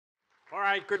All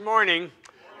right, good morning.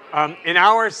 In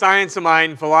our Science of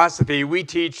Mind philosophy, we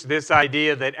teach this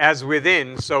idea that as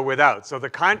within, so without. So the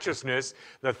consciousness,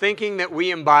 the thinking that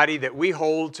we embody, that we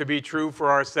hold to be true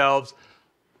for ourselves,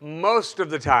 most of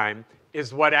the time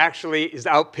is what actually is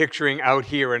picturing out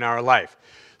here in our life.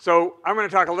 So I'm going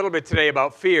to talk a little bit today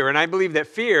about fear, and I believe that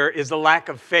fear is a lack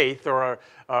of faith or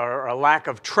a lack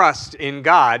of trust in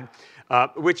God,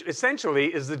 which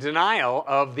essentially is the denial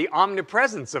of the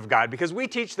omnipresence of God, because we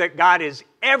teach that God is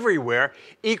everywhere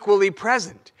equally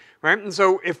present, right? And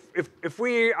so if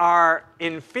we are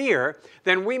in fear,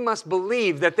 then we must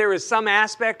believe that there is some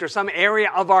aspect or some area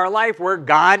of our life where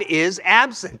God is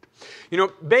absent. You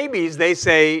know, babies, they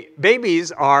say,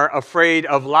 babies are afraid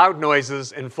of loud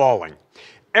noises and falling.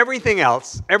 Everything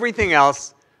else,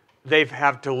 they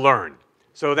have to learn.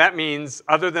 So that means,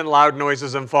 other than loud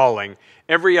noises and falling,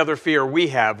 every other fear we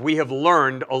have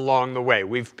learned along the way.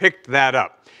 We've picked that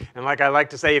up. And like I like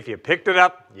to say, if you picked it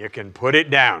up, you can put it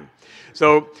down.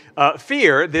 So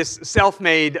fear, this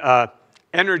self-made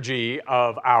energy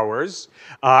of ours,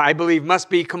 I believe must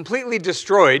be completely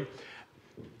destroyed.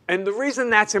 And the reason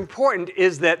that's important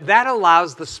is that that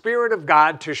allows the Spirit of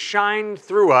God to shine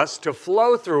through us, to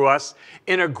flow through us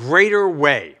in a greater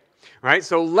way. Right?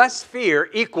 So less fear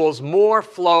equals more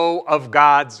flow of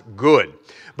God's good.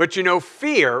 But you know,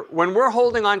 fear, when we're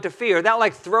holding on to fear, that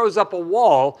like throws up a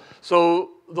wall so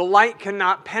the light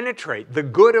cannot penetrate. The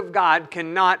good of God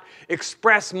cannot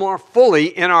express more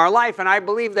fully in our life. And I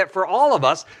believe that for all of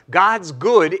us, God's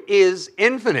good is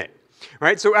infinite.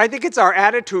 Right? So I think it's our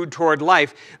attitude toward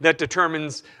life that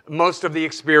determines most of the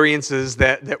experiences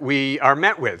that we are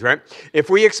met with. Right?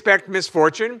 If we expect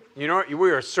misfortune, you know,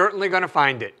 we are certainly going to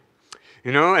find it.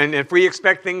 You know, and if we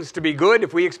expect things to be good,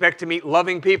 if we expect to meet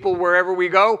loving people wherever we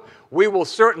go, we will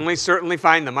certainly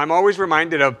find them. I'm always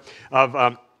reminded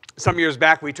of some years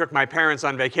back, we took my parents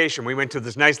on vacation. We went to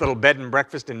this nice little bed and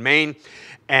breakfast in Maine,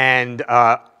 and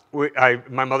my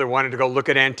mother wanted to go look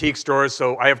at antique stores,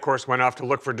 so I, of course, went off to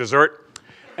look for dessert.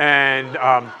 And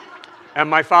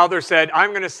my father said, I'm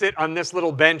going to sit on this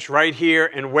little bench right here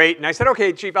and wait. And I said,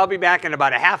 okay, Chief, I'll be back in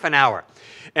about a half an hour.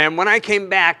 And when I came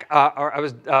back, I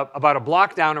was about a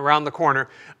block down around the corner,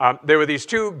 there were these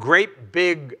two great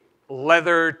big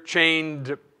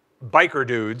leather-chained biker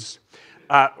dudes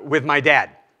with my dad.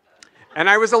 And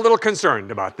I was a little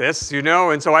concerned about this, you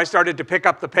know, and so I started to pick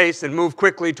up the pace and move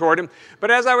quickly toward him.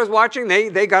 But as I was watching,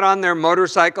 they got on their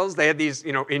motorcycles. They had these,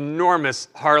 you know, enormous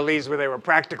Harleys where they were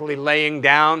practically laying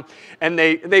down. And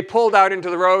they pulled out into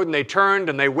the road, and they turned,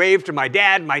 and they waved to my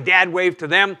dad. My dad waved to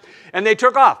them, and they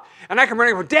took off. And I come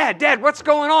running and go, Dad, what's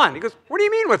going on? He goes, what do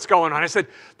you mean what's going on? I said,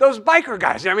 those biker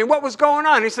guys, I mean, what was going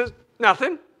on? He says,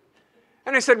 nothing.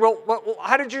 And I said, well,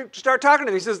 how did you start talking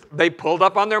to them? He says, they pulled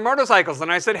up on their motorcycles. And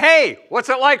I said, hey, what's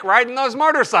it like riding those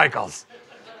motorcycles?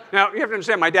 Now, you have to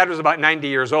understand, my dad was about 90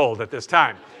 years old at this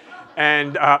time.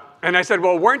 And I said,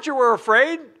 well, weren't you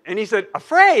afraid? And he said,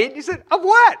 afraid? He said, of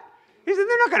what? He said,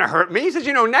 they're not going to hurt me. He says,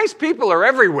 you know, nice people are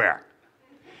everywhere.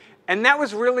 And that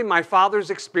was really my father's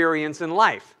experience in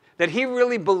life, that he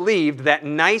really believed that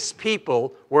nice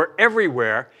people were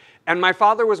everywhere. And my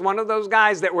father was one of those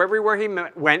guys that everywhere he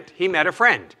went, he met a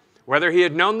friend, whether he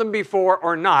had known them before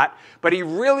or not. But he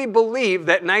really believed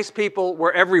that nice people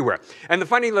were everywhere. And the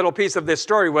funny little piece of this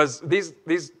story was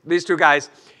these two guys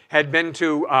had been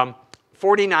to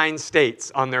 49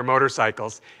 states on their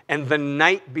motorcycles. And the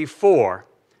night before,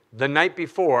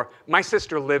 my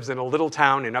sister lives in a little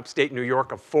town in upstate New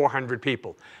York of 400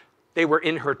 people. They were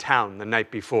in her town the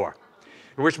night before.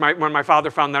 When my father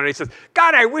found that out, he says,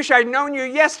 God, I wish I'd known you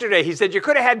yesterday. He said, you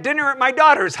could have had dinner at my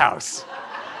daughter's house.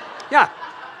 Yeah.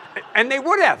 And they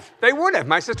would have. They would have.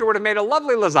 My sister would have made a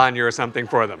lovely lasagna or something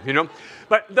for them, you know.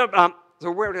 But so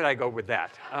where did I go with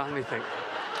that? Let me think.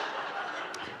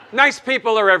 Nice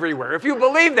people are everywhere. If you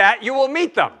believe that, you will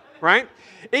meet them, right?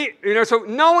 You know, so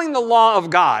knowing the law of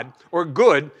God, or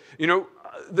good, you know,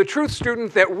 the truth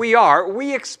student that we are,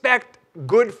 we expect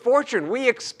good fortune. We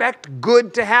expect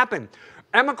good to happen.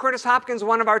 Emma Curtis Hopkins,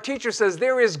 one of our teachers, says,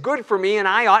 there is good for me and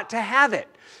I ought to have it.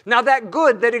 Now that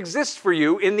good that exists for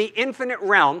you in the infinite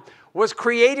realm was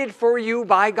created for you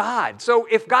by God. So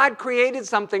if God created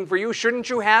something for you, shouldn't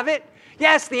you have it?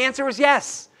 Yes, the answer is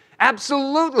yes.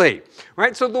 Absolutely.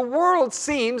 Right? So the world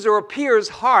seems or appears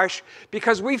harsh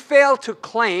because we fail to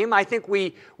claim, I think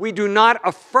we do not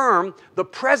affirm the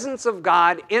presence of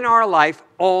God in our life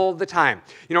all the time.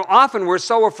 You know, often we're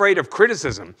so afraid of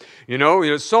criticism. You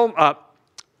know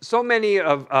so many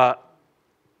of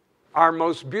our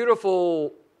most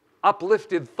beautiful,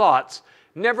 uplifted thoughts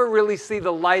never really see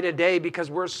the light of day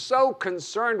because we're so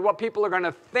concerned what people are going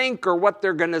to think or what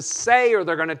they're going to say, or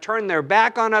they're going to turn their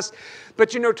back on us.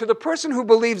 But you know, to the person who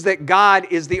believes that God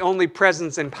is the only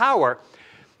presence and power,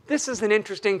 this is an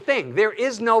interesting thing. There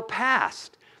is no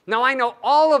past. Now, I know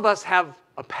all of us have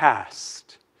a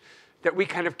past that we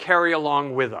kind of carry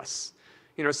along with us.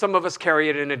 You know, some of us carry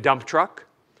it in a dump truck.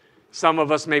 Some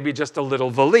of us maybe just a little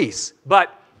valise.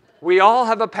 But we all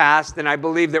have a past, and I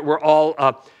believe that we're all,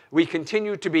 we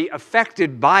continue to be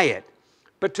affected by it.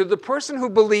 But to the person who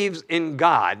believes in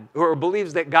God, or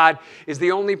believes that God is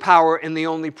the only power and the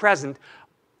only present,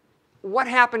 what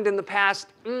happened in the past,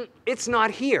 it's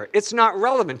not here. It's not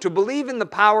relevant. To believe in the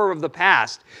power of the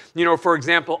past, you know, for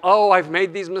example, oh, I've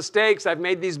made these mistakes, I've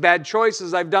made these bad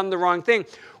choices, I've done the wrong thing,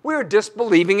 we're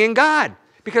disbelieving in God,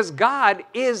 because God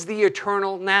is the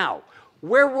eternal now.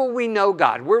 Where will we know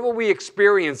God? Where will we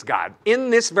experience God?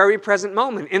 In this very present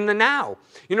moment, in the now.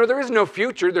 You know, there is no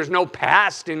future, there's no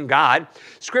past in God.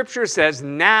 Scripture says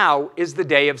now is the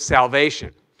day of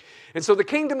salvation. And so the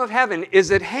kingdom of heaven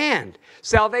is at hand.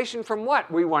 Salvation from what,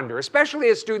 we wonder? Especially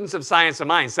as students of science of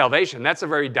mind, salvation, that's a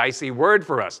very dicey word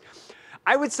for us.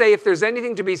 I would say if there's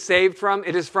anything to be saved from,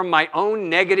 it is from my own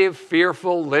negative,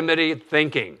 fearful, limited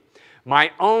thinking.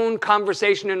 My own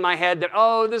conversation in my head that,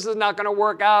 oh, this is not going to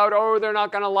work out, oh, they're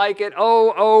not going to like it,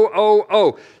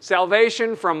 oh.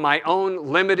 Salvation from my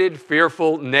own limited,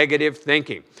 fearful, negative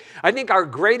thinking. I think our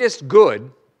greatest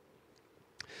good,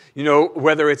 you know,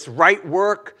 whether it's right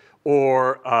work,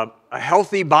 or a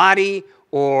healthy body,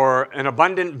 or an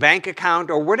abundant bank account,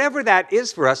 or whatever that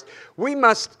is for us, we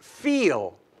must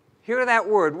feel, hear that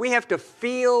word, we have to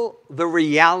feel the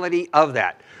reality of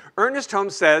that. Ernest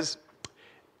Holmes says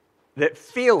that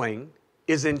feeling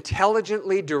is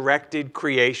intelligently directed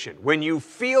creation. When you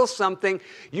feel something,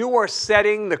 you are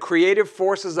setting the creative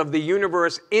forces of the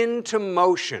universe into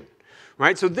motion.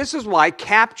 Right? So this is why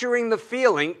capturing the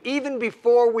feeling, even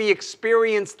before we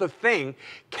experience the thing,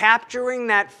 capturing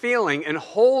that feeling and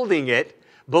holding it,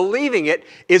 believing it,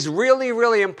 is really,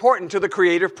 really important to the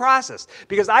creative process.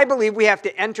 Because I believe we have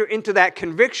to enter into that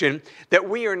conviction that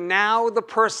we are now the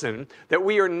person, that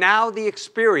we are now the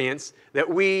experience that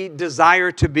we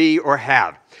desire to be or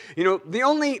have. You know, the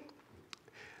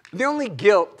only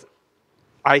guilt,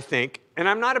 I think, and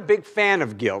I'm not a big fan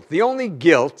of guilt, the only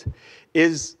guilt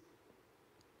is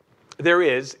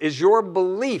your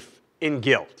belief in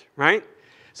guilt, right?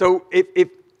 So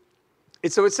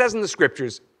so it says in the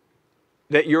scriptures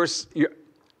that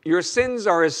your sins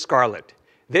are as scarlet.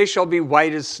 They shall be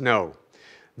white as snow.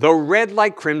 Though red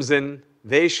like crimson,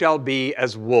 they shall be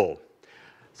as wool.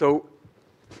 So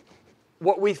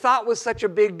what we thought was such a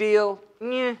big deal,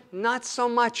 not so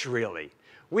much really.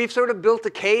 We've sort of built a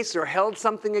case or held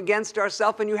something against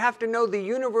ourselves, and you have to know the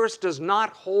universe does not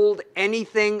hold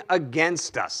anything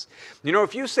against us. You know,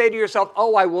 if you say to yourself,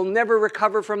 oh, I will never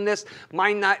recover from this,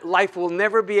 my life will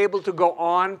never be able to go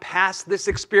on past this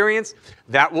experience,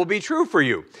 that will be true for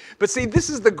you. But see, this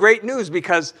is the great news,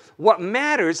 because what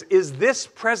matters is this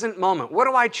present moment. What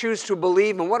do I choose to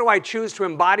believe, and what do I choose to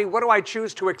embody? What do I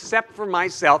choose to accept for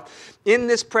myself in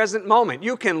this present moment?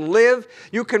 You can live,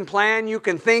 you can plan, you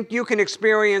can think, you can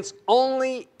experience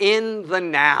only in the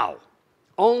now.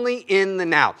 Only in the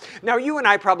now. Now, you and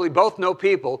I probably both know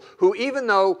people who, even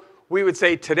though we would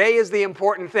say today is the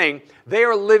important thing, they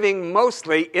are living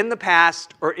mostly in the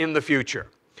past or in the future.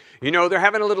 You know, they're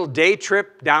having a little day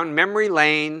trip down memory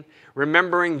lane,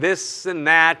 remembering this and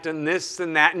that and this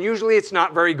and that, and usually it's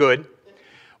not very good.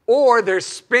 Or they're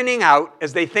spinning out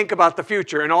as they think about the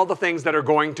future and all the things that are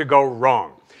going to go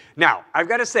wrong. Now, I've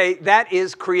got to say, that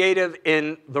is creative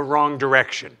in the wrong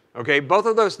direction. Okay? Both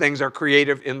of those things are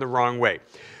creative in the wrong way.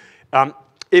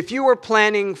 If you are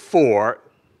planning for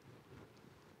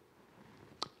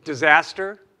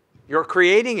disaster, you're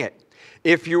creating it.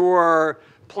 If you are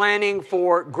planning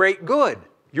for great good,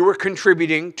 you are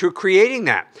contributing to creating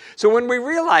that. So when we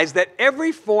realize that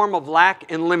every form of lack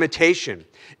and limitation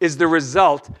is the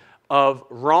result of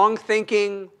wrong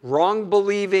thinking, wrong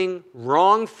believing,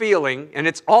 wrong feeling, and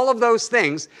it's all of those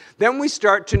things, then we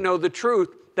start to know the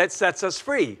truth that sets us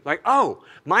free. Like, oh,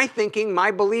 my thinking,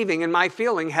 my believing, and my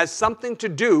feeling has something to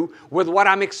do with what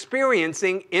I'm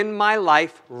experiencing in my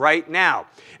life right now.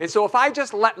 And so if I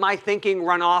just let my thinking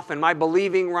run off and my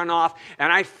believing run off,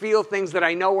 and I feel things that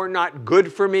I know are not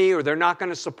good for me, or they're not going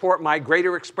to support my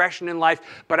greater expression in life,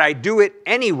 but I do it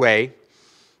anyway,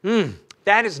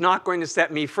 that is not going to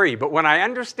set me free. But when I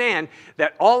understand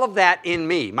that all of that in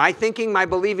me, my thinking, my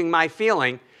believing, my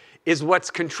feeling, is what's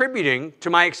contributing to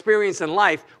my experience in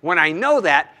life, when I know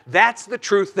that, that's the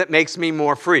truth that makes me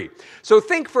more free. So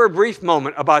think for a brief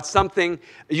moment about something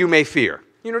you may fear.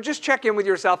 just check in with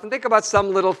yourself and think about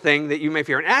some little thing that you may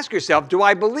fear. And ask yourself, do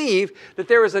I believe that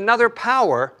there is another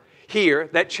power here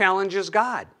that challenges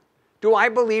God? Do I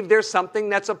believe there's something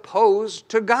that's opposed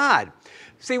to God?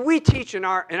 See, we teach in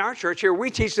our church here,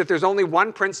 we teach that there's only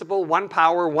one principle, one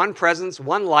power, one presence,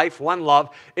 one life, one love.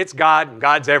 It's God, and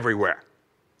God's everywhere.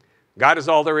 God is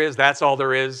all there is, that's all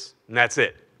there is, and that's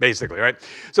it, basically, right?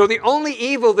 So the only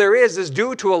evil there is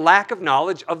due to a lack of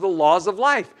knowledge of the laws of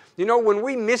life. When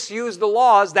we misuse the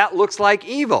laws, that looks like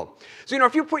evil. So,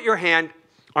 if you put your hand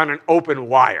on an open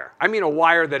wire, I mean a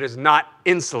wire that is not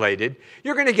insulated,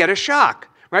 you're going to get a shock,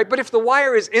 right? But if the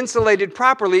wire is insulated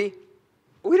properly,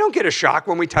 we don't get a shock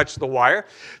when we touch the wire.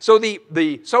 So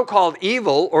the so-called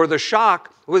evil or the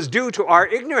shock was due to our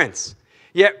ignorance.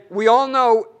 Yet we all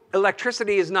know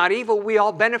electricity is not evil. We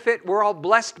all benefit. We're all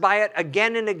blessed by it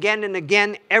again and again and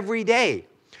again every day.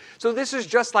 So this is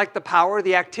just like the power,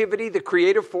 the activity, the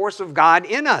creative force of God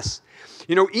in us.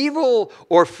 Evil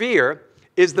or fear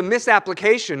is the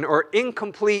misapplication or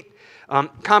incomplete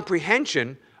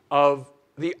comprehension of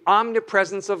the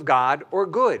omnipresence of God or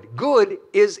good. Good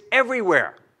is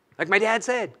everywhere. Like my dad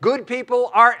said, good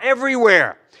people are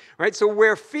everywhere. Right? So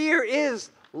where fear is,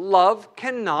 love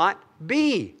cannot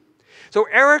be. So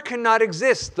error cannot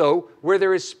exist, though, where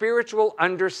there is spiritual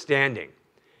understanding.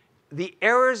 The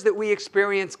errors that we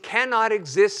experience cannot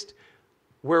exist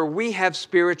where we have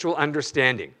spiritual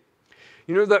understanding.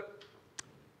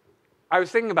 I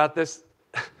was thinking about this,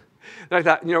 and I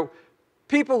thought,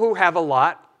 people who have a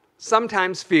lot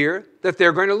sometimes fear that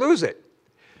they're going to lose it.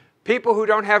 People who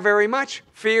don't have very much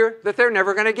fear that they're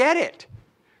never going to get it.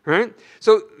 Right?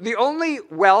 So the only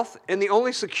wealth and the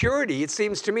only security, it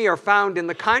seems to me, are found in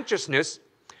the consciousness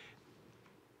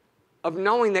of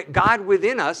knowing that God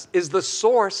within us is the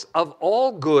source of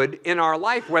all good in our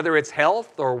life, whether it's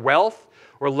health or wealth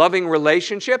or loving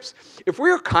relationships. If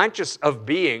we're conscious of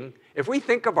being, if we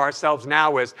think of ourselves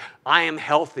now as, I am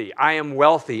healthy, I am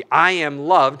wealthy, I am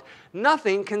loved,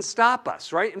 nothing can stop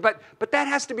us, right? But that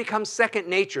has to become second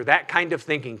nature, that kind of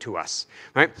thinking to us,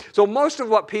 right? So most of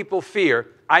what people fear,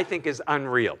 I think, is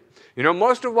unreal.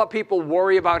 Most of what people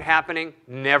worry about happening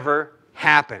never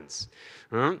happens.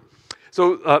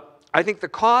 So I think the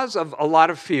cause of a lot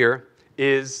of fear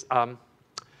is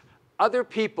other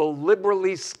people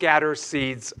liberally scatter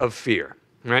seeds of fear,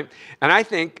 right? And I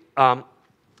think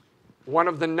one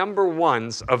of the number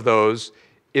ones of those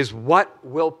is, what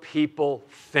will people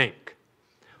think?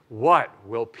 What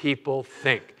will people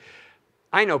think?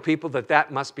 I know people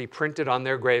that must be printed on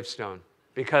their gravestone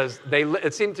because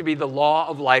it seemed to be the law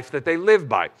of life that they live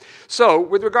by. So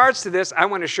with regards to this, I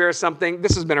want to share something.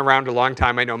 This has been around a long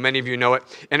time. I know many of you know it.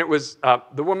 And it was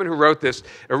the woman who wrote this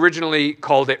originally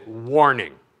called it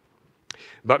warning.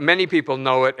 But many people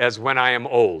know it as when I am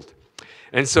old.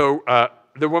 And so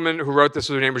the woman who wrote this,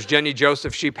 her name was Jenny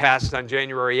Joseph. She passed on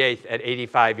January 8th at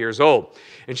 85 years old.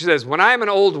 And she says, when I am an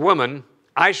old woman,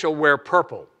 I shall wear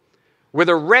purple with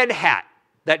a red hat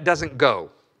that doesn't go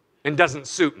and doesn't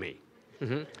suit me.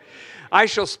 I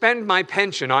shall spend my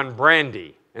pension on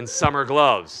brandy and summer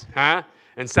gloves,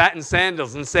 and satin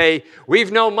sandals, and say,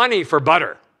 we've no money for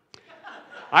butter.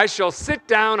 I shall sit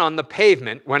down on the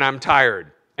pavement when I'm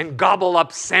tired and gobble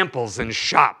up samples in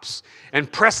shops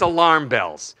and press alarm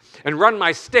bells and run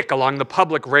my stick along the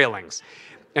public railings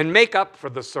and make up for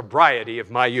the sobriety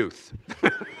of my youth.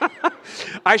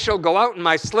 I shall go out in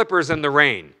my slippers in the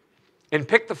rain and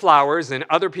pick the flowers in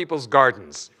other people's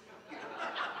gardens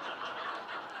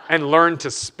and learn to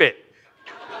spit.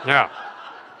 Yeah.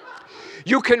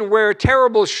 You can wear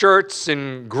terrible shirts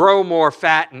and grow more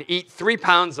fat and eat 3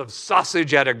 pounds of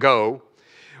sausage at a go,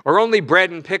 or only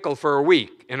bread and pickle for a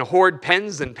week, and hoard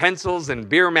pens and pencils and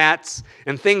beer mats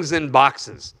and things in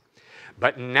boxes.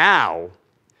 But now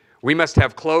we must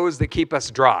have clothes that keep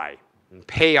us dry and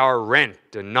pay our rent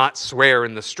and not swear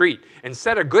in the street and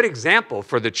set a good example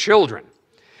for the children.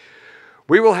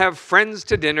 We will have friends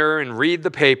to dinner and read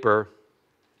the paper,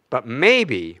 but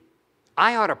maybe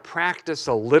I ought to practice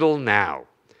a little now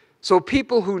so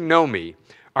people who know me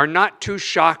are not too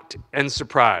shocked and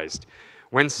surprised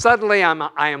when suddenly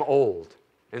I am old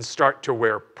and start to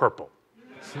wear purple.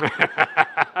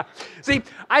 See,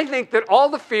 I think that all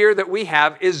the fear that we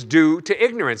have is due to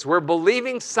ignorance. We're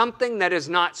believing something that is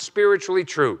not spiritually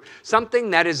true, something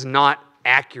that is not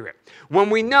accurate. When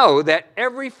we know that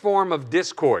every form of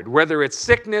discord, whether it's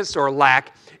sickness or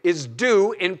lack, is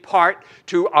due in part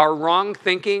to our wrong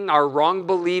thinking, our wrong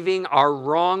believing, our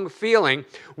wrong feeling,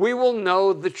 we will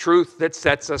know the truth that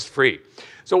sets us free.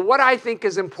 So what I think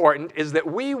is important is that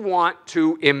we want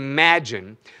to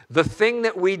imagine the thing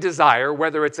that we desire,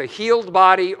 whether it's a healed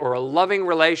body or a loving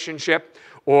relationship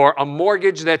or a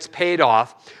mortgage that's paid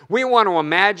off. We want to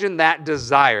imagine that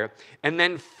desire and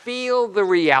then feel the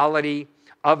reality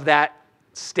of that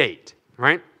state,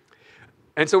 right?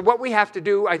 And so what we have to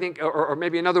do, I think, or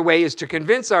maybe another way, is to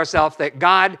convince ourselves that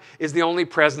God is the only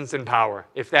presence and power,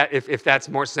 if that's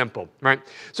more simple, right?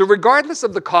 So regardless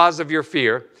of the cause of your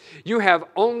fear, you have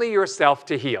only yourself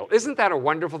to heal. Isn't that a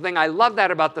wonderful thing? I love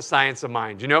that about the science of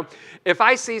mind, you know? If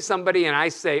I see somebody and I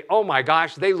say, oh my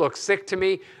gosh, they look sick to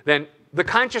me, then the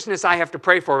consciousness I have to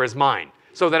pray for is mine,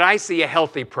 so that I see a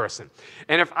healthy person.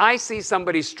 And if I see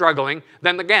somebody struggling,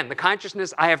 then again, the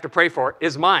consciousness I have to pray for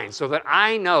is mine, so that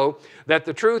I know that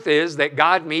the truth is that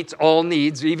God meets all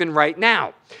needs, even right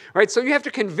now. Right? So you have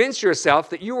to convince yourself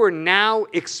that you are now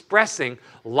expressing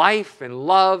life and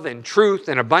love and truth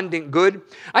and abundant good.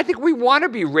 I think we want to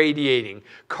be radiating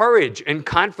courage and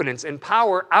confidence and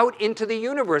power out into the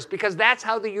universe, because that's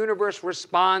how the universe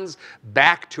responds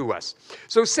back to us.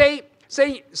 So say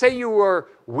you were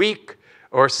weak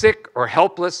or sick or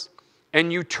helpless,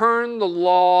 and you turn the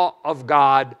law of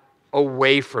God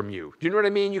away from you. Do you know what I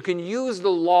mean? You can use the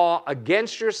law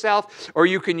against yourself, or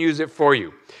you can use it for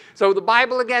you. So the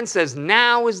Bible again says,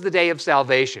 now is the day of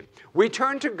salvation. We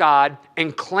turn to God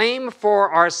and claim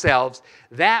for ourselves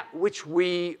that which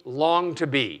we long to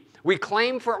be. We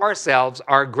claim for ourselves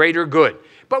our greater good,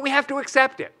 but we have to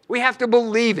accept it. We have to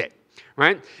believe it.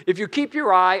 Right? If you keep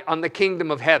your eye on the kingdom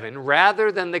of heaven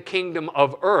rather than the kingdom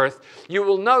of earth, you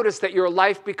will notice that your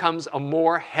life becomes a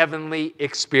more heavenly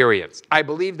experience. I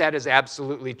believe that is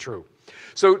absolutely true.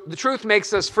 So the truth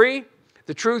makes us free.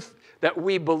 The truth that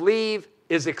we believe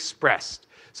is expressed.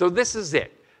 So this is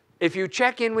it. If you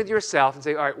check in with yourself and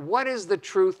say, all right, what is the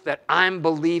truth that I'm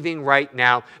believing right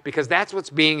now? Because that's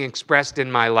what's being expressed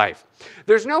in my life.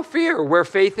 There's no fear where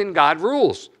faith in God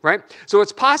rules, right? So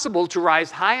it's possible to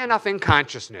rise high enough in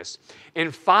consciousness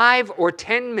in 5 or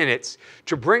 10 minutes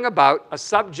to bring about a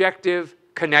subjective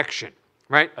connection,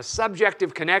 right? A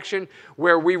subjective connection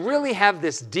where we really have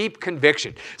this deep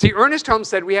conviction. See, Ernest Holmes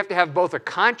said we have to have both a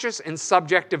conscious and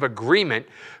subjective agreement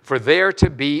for there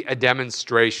to be a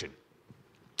demonstration.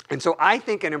 And so I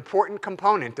think an important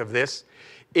component of this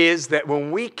is that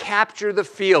when we capture the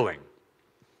feeling,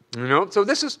 you know, so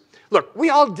this is, look, we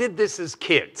all did this as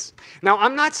kids. Now,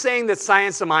 I'm not saying that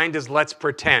science of mind is let's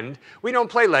pretend. We don't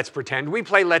play let's pretend. We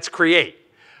play let's create.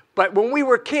 But when we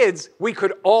were kids, we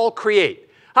could all create.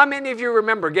 How many of you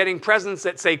remember getting presents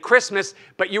that say Christmas,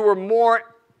 but you were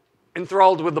more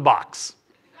enthralled with the box?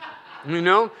 You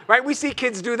know, right? We see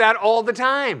kids do that all the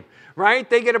time. Right?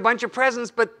 They get a bunch of presents,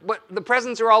 but the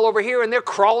presents are all over here, and they're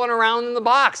crawling around in the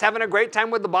box, having a great time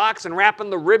with the box and wrapping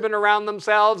the ribbon around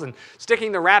themselves and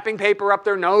sticking the wrapping paper up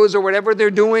their nose or whatever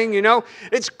they're doing, you know?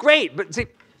 It's great, but see,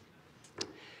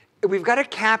 we've got to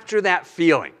capture that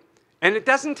feeling. And it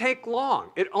doesn't take long.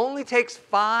 It only takes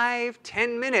 5,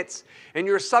 10 minutes, and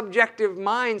your subjective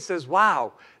mind says,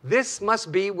 wow, this must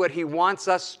be what he wants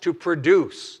us to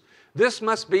produce. This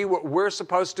must be what we're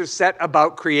supposed to set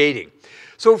about creating.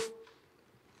 So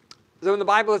in the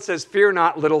Bible it says, fear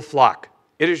not, little flock.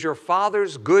 It is your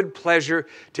Father's good pleasure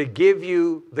to give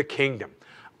you the kingdom.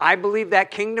 I believe that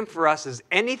kingdom for us is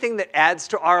anything that adds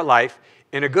to our life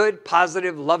in a good,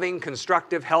 positive, loving,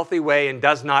 constructive, healthy way and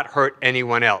does not hurt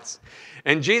anyone else.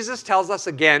 And Jesus tells us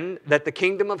again that the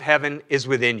kingdom of heaven is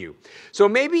within you. So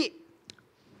maybe,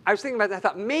 I was thinking about that, I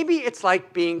thought maybe it's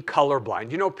like being colorblind.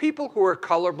 You know, people who are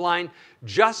colorblind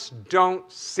just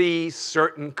don't see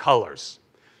certain colors.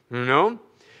 You know?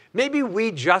 Maybe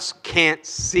we just can't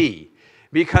see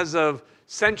because of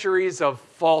centuries of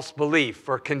false belief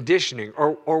or conditioning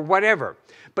or whatever.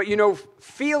 But you know,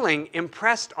 feeling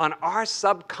impressed on our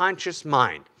subconscious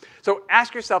mind. So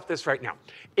ask yourself this right now.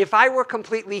 If I were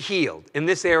completely healed in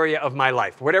this area of my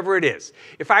life, whatever it is,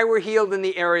 if I were healed in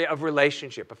the area of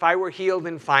relationship, if I were healed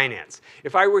in finance,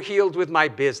 if I were healed with my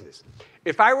business,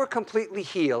 if I were completely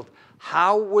healed,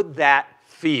 how would that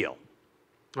feel?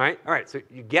 Right? All right, so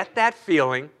you get that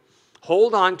feeling,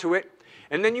 hold on to it,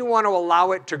 and then you want to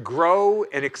allow it to grow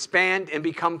and expand and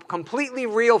become completely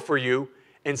real for you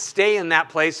and stay in that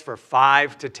place for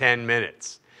 5 to 10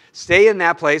 minutes. Stay in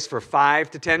that place for 5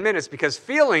 to 10 minutes because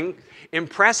feeling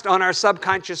impressed on our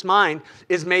subconscious mind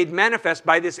is made manifest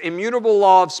by this immutable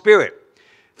law of spirit.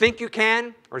 Think you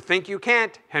can or think you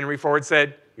can't, Henry Ford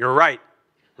said, you're right.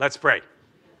 Let's pray.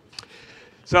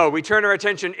 So we turn our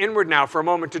attention inward now for a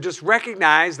moment to just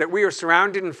recognize that we are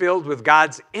surrounded and filled with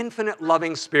God's infinite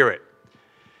loving spirit.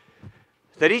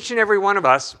 That each and every one of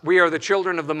us, we are the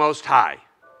children of the Most High.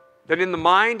 That in the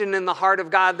mind and in the heart of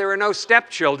God, there are no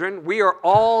stepchildren. We are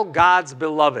all God's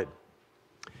beloved.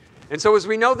 And so as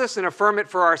we know this and affirm it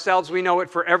for ourselves, we know it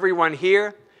for everyone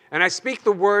here, And I speak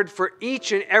the word for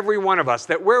each and every one of us,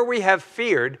 that where we have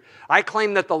feared, I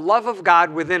claim that the love of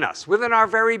God within us, within our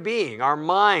very being, our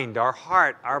mind, our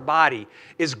heart, our body,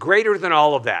 is greater than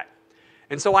all of that.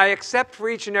 And so I accept for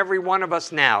each and every one of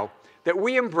us now that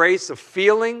we embrace a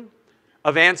feeling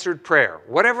of answered prayer,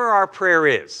 whatever our prayer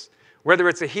is, whether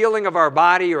it's a healing of our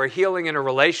body or a healing in a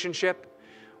relationship,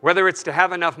 whether it's to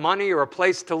have enough money or a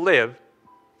place to live.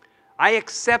 I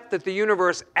accept that the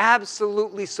universe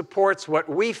absolutely supports what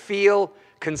we feel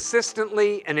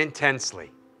consistently and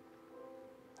intensely.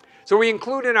 So we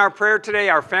include in our prayer today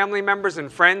our family members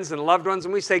and friends and loved ones,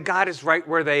 and we say God is right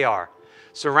where they are,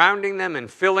 surrounding them and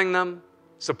filling them,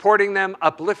 supporting them,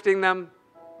 uplifting them.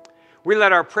 We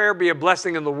let our prayer be a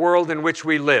blessing in the world in which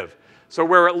we live. So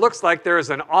where it looks like there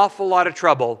is an awful lot of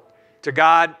trouble, to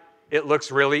God, it looks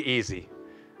really easy.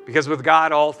 Because with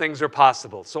God, all things are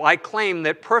possible. So I claim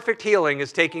that perfect healing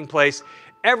is taking place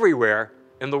everywhere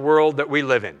in the world that we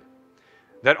live in.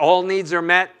 That all needs are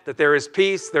met, that there is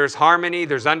peace, there's harmony,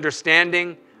 there's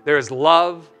understanding, there is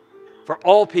love for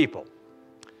all people.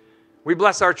 We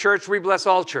bless our church, we bless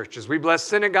all churches. We bless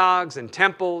synagogues and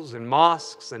temples and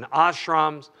mosques and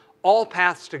ashrams, all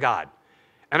paths to God.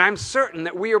 And I'm certain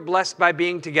that we are blessed by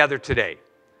being together today.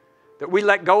 That we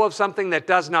let go of something that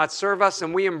does not serve us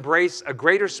and we embrace a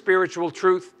greater spiritual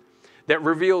truth that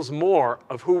reveals more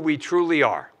of who we truly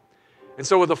are. And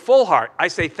so with a full heart, I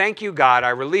say, thank you, God. I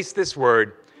release this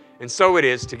word. And so it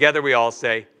is. Together we all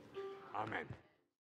say, amen.